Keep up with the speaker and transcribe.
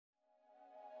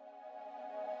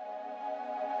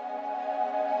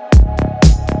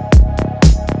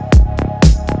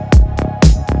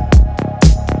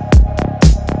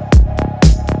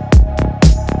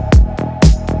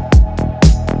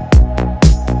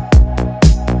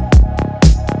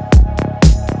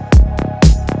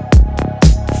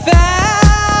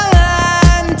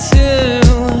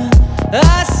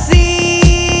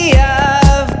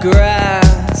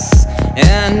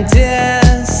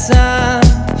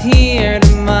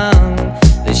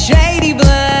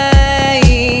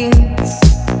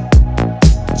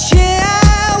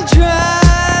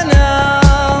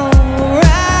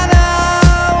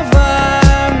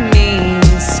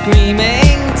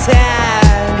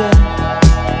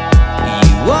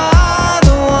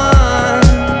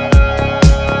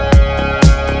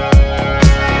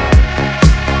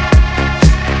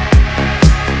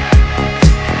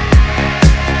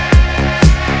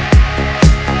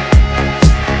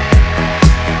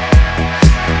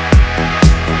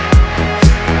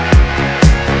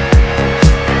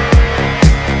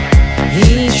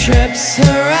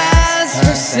her as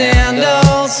her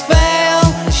sandals fail.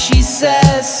 She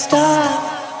says, stop,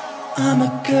 I'm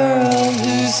a girl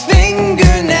whose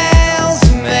fingernails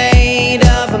are made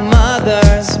of a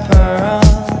mother's pearl.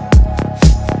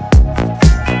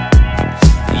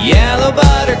 Yellow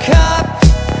buttercup,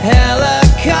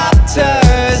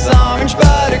 helicopters, orange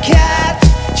buttercat,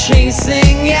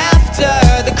 chasing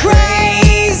after the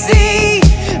crazy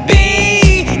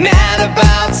bee, mad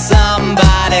about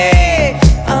somebody.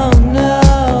 Oh no.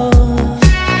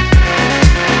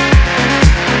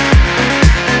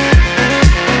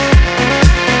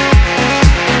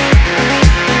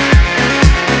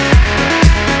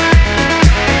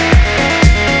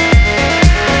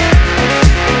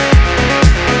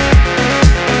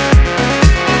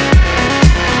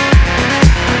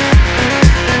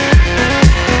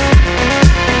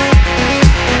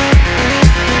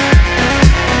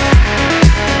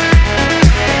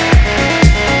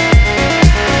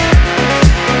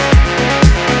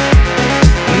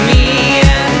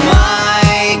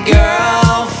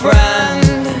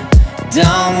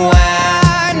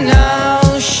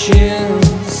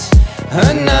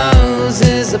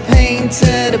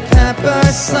 Painted a pepper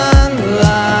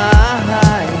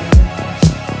sunlight.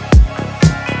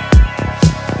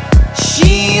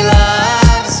 She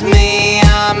loves me,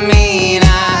 I mean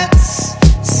that's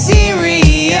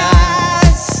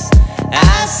serious,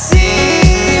 as serious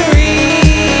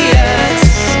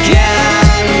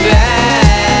can be.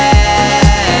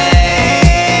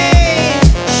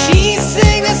 She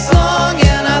sings a song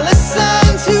and I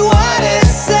listen to what it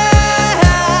says.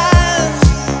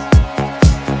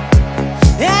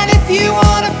 And if you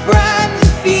want a friend,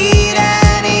 feed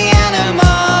any animal.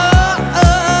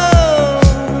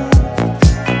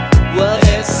 Well,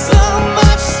 there's so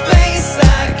much space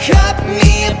that cut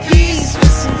me a piece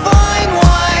with some fine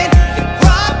wine. It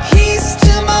brought peace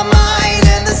to my mind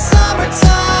in the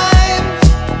summertime.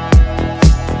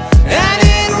 And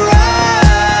it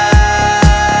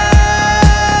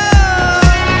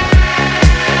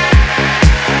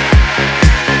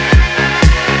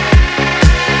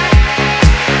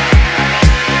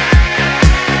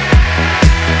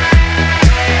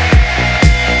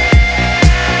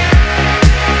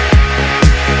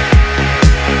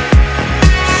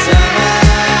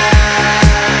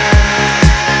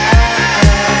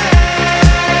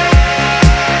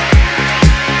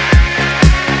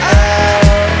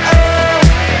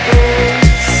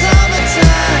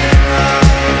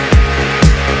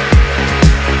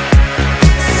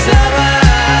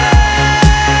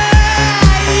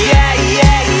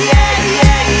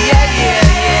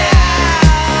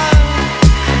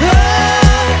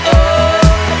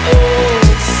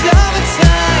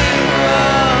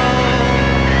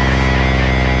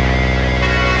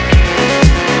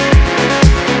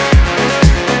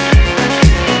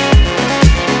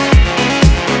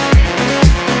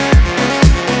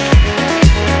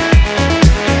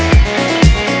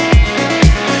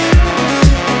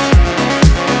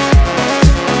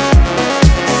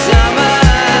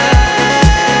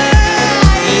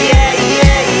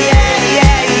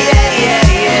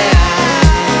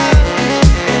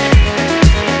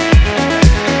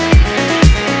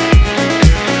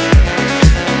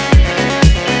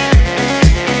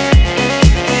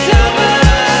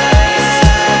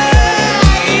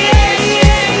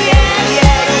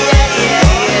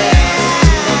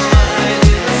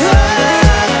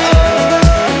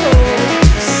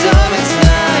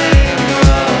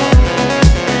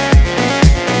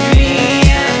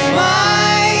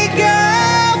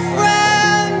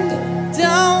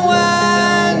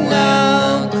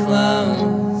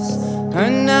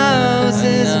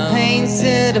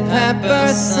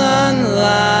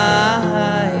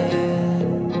sunlight.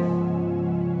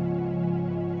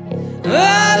 I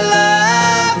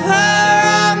love her, I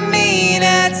mean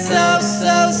it's so,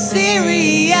 so serious.